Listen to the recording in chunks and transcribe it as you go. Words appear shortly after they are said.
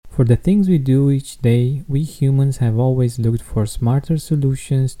For the things we do each day, we humans have always looked for smarter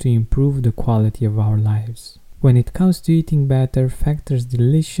solutions to improve the quality of our lives. When it comes to eating better, Factor's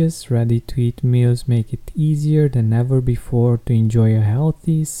delicious, ready-to-eat meals make it easier than ever before to enjoy a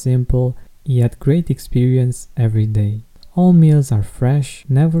healthy, simple, yet great experience every day. All meals are fresh,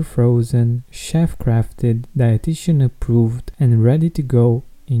 never frozen, chef-crafted, dietitian-approved, and ready to go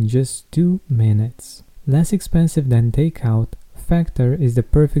in just 2 minutes. Less expensive than takeout, Factor is the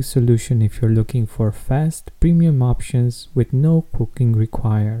perfect solution if you're looking for fast, premium options with no cooking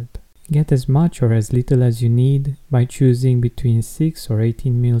required. Get as much or as little as you need by choosing between 6 or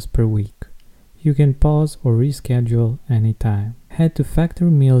 18 meals per week. You can pause or reschedule anytime. Head to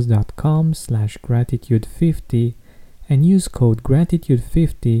factormeals.com/gratitude50 and use code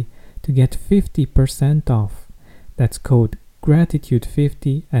gratitude50 to get 50% off. That's code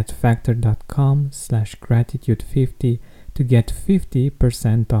gratitude50 at factor.com/gratitude50 to get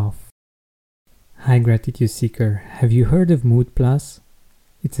 50% off. Hi Gratitude Seeker, have you heard of Mood Plus?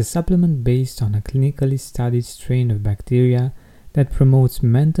 It's a supplement based on a clinically studied strain of bacteria that promotes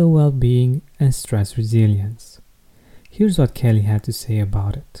mental well-being and stress resilience. Here's what Kelly had to say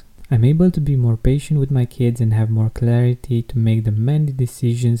about it. I'm able to be more patient with my kids and have more clarity to make the many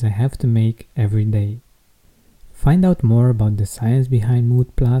decisions I have to make every day. Find out more about the science behind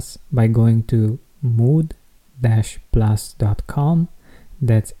Mood Plus by going to mood-plus.com.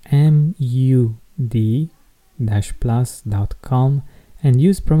 That's MUD-plus.com and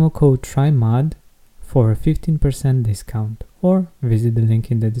use promo code TRYMOD for a 15% discount, or visit the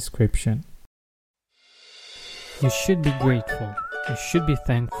link in the description. You should be grateful. You should be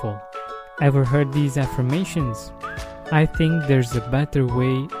thankful. Ever heard these affirmations? I think there's a better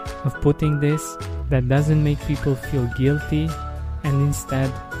way of putting this that doesn't make people feel guilty, and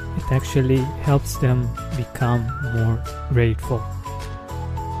instead it actually helps them become more grateful.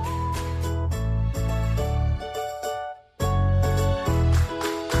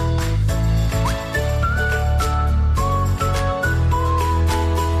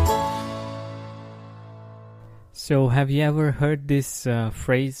 So have you ever heard this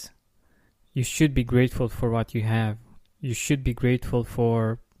phrase? You should be grateful for what you have. You should be grateful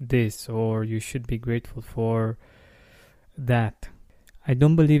for this, or you should be grateful for that. I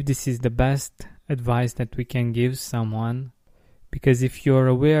don't believe this is the best advice that we can give someone, because if you're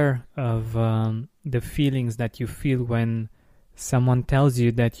aware of the feelings that you feel when someone tells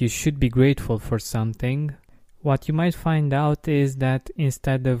you that you should be grateful for something, what you might find out is that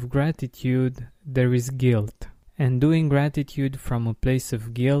instead of gratitude, there is guilt. And doing gratitude from a place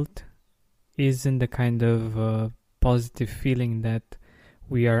of guilt isn't the kind of positive feeling that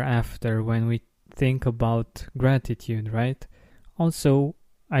we are after when we think about gratitude, right? Also,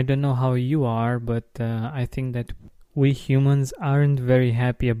 I don't know how you are, but I think that we humans aren't very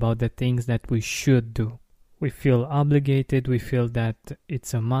happy about the things that we should do. We feel obligated, we feel that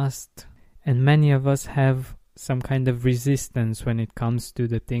it's a must, and many of us have some kind of resistance when it comes to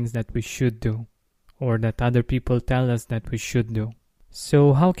the things that we should do, or that other people tell us that we should do.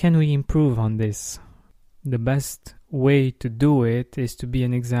 So how can we improve on this? The best way to do it is to be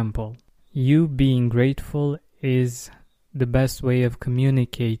an example. You being grateful is the best way of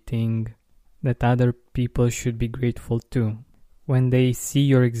communicating that other people should be grateful too. When they see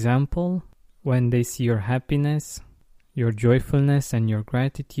your example, when they see your happiness, your joyfulness and your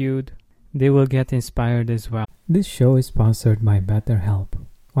gratitude, they will get inspired as well. This show is sponsored by BetterHelp.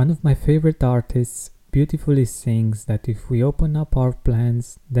 One of my favorite artists beautifully sings that if we open up our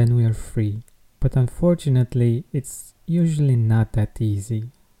plans, then we are free. But unfortunately, it's usually not that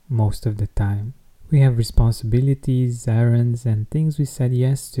easy, most of the time. We have responsibilities, errands, and things we said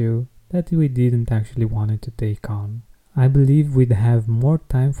yes to that we didn't actually want to take on. I believe we'd have more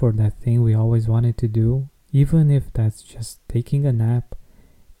time for that thing we always wanted to do, even if that's just taking a nap,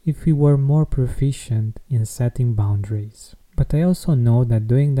 if we were more proficient in setting boundaries. But I also know that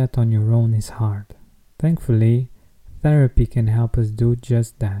doing that on your own is hard. Thankfully, therapy can help us do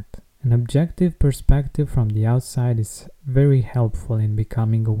just that. An objective perspective from the outside is very helpful in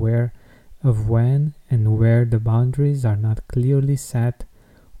becoming aware of when and where the boundaries are not clearly set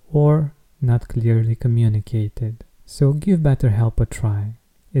or not clearly communicated. So give BetterHelp a try.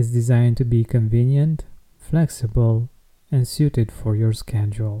 It's designed to be convenient, flexible, and suited for your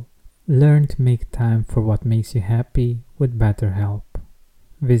schedule. Learn to make time for what makes you happy with BetterHelp.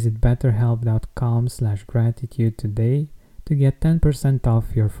 Visit betterhelp.com/gratitude today to get 10%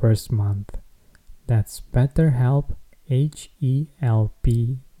 off your first month. That's BetterHelp,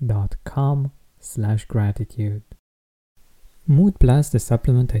 HELP.com/gratitude. Mood Plus, the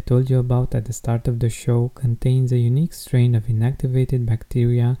supplement I told you about at the start of the show, contains a unique strain of inactivated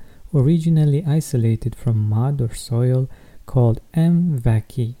bacteria originally isolated from mud or soil called M.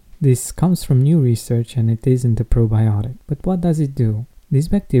 vaccae. This comes from new research and it isn't a probiotic. But what does it do? This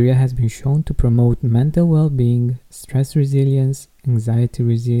bacteria has been shown to promote mental well-being, stress resilience, anxiety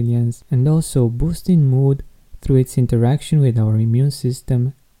resilience, and also boosting mood through its interaction with our immune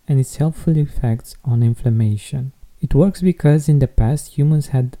system and its helpful effects on inflammation. It works because in the past humans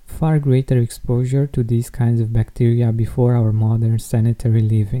had far greater exposure to these kinds of bacteria before our modern sanitary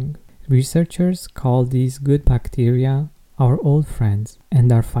living. Researchers call these good bacteria our old friends and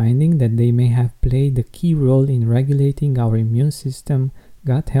are finding that they may have played a key role in regulating our immune system,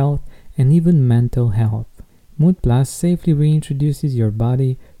 gut health, and even mental health. Mood Plus safely reintroduces your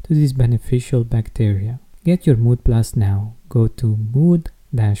body to these beneficial bacteria. Get your Mood Plus now. Go to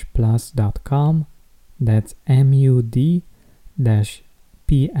mood-plus.com. That's MUD-PLUS.com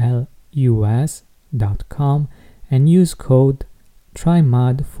and use code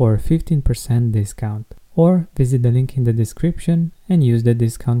TRYMUD for a 15% discount. Or visit the link in the description and use the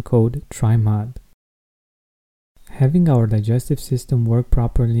discount code TRYMUD. Having our digestive system work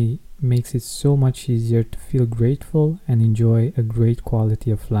properly makes it so much easier to feel grateful and enjoy a great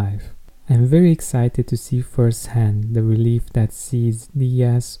quality of life. I'm very excited to see firsthand the relief that Seed's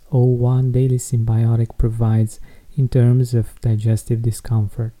DS-01 Daily Symbiotic provides in terms of digestive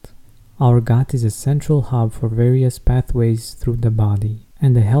discomfort. Our gut is a central hub for various pathways through the body,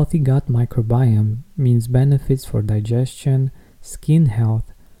 and a healthy gut microbiome means benefits for digestion, skin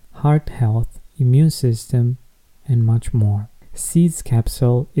health, heart health, immune system, and much more. Seed's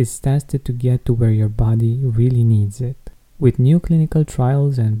capsule is tested to get to where your body really needs it. With new clinical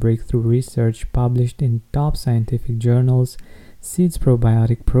trials and breakthrough research published in top scientific journals, Seed's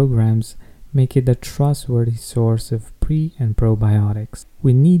probiotic programs make it a trustworthy source of pre- and probiotics.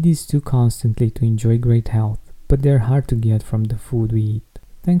 We need these two constantly to enjoy great health, but they're hard to get from the food we eat.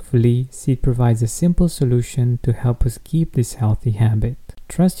 Thankfully, Seed provides a simple solution to help us keep this healthy habit.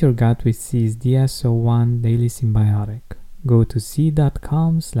 Trust your gut with Seed's DS-01 Daily Symbiotic. Go to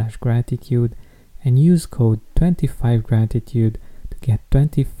seed.com/gratitude and use code 25gratitude to get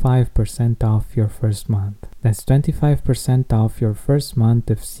 25% off your first month. That's 25% off your first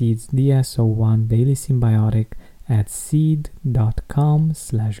month of Seed's DS-01 Daily Symbiotic at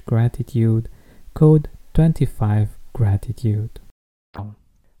seed.com/gratitude, code 25gratitude.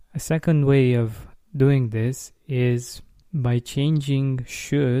 A second way of doing this is by changing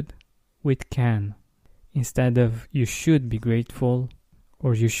should with can. Instead of you should be grateful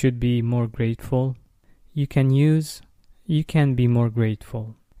or you should be more grateful, you can use you can be more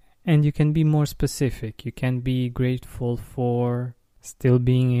grateful. And you can be more specific. You can be grateful for still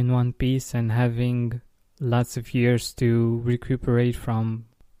being in one piece and having lots of years to recuperate from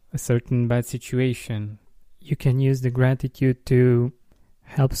a certain bad situation. You can use the gratitude to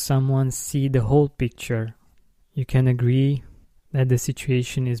help someone see the whole picture. You can agree that the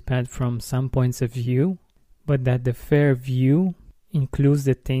situation is bad from some points of view, but that the fair view includes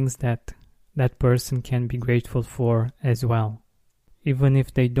the things that that person can be grateful for as well. Even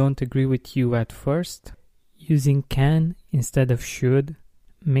if they don't agree with you at first, using can instead of should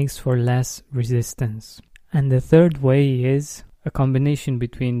makes for less resistance. And the third way is a combination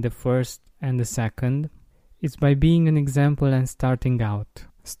between the first and the second. It's by being an example and starting out.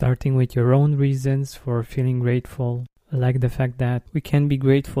 Starting with your own reasons for feeling grateful, like the fact that we can be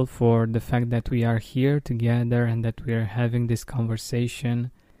grateful for the fact that we are here together and that we are having this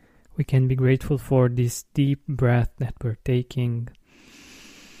conversation. We can be grateful for this deep breath that we're taking,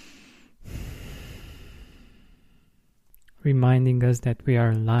 reminding us that we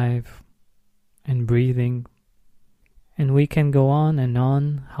are alive and breathing. And we can go on and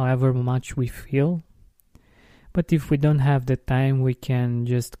on however much we feel. But if we don't have the time, we can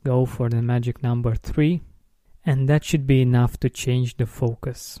just go for the magic number 3. And that should be enough to change the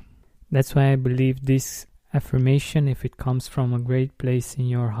focus. That's why I believe this affirmation, if it comes from a great place in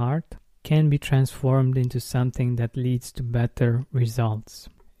your heart, can be transformed into something that leads to better results.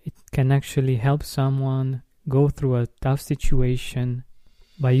 It can actually help someone go through a tough situation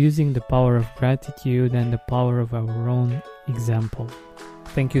by using the power of gratitude and the power of our own example.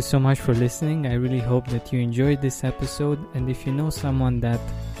 Thank you so much for listening. I really hope that you enjoyed this episode, and if you know someone that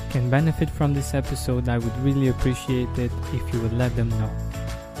can benefit from this episode, I would really appreciate it if you would let them know.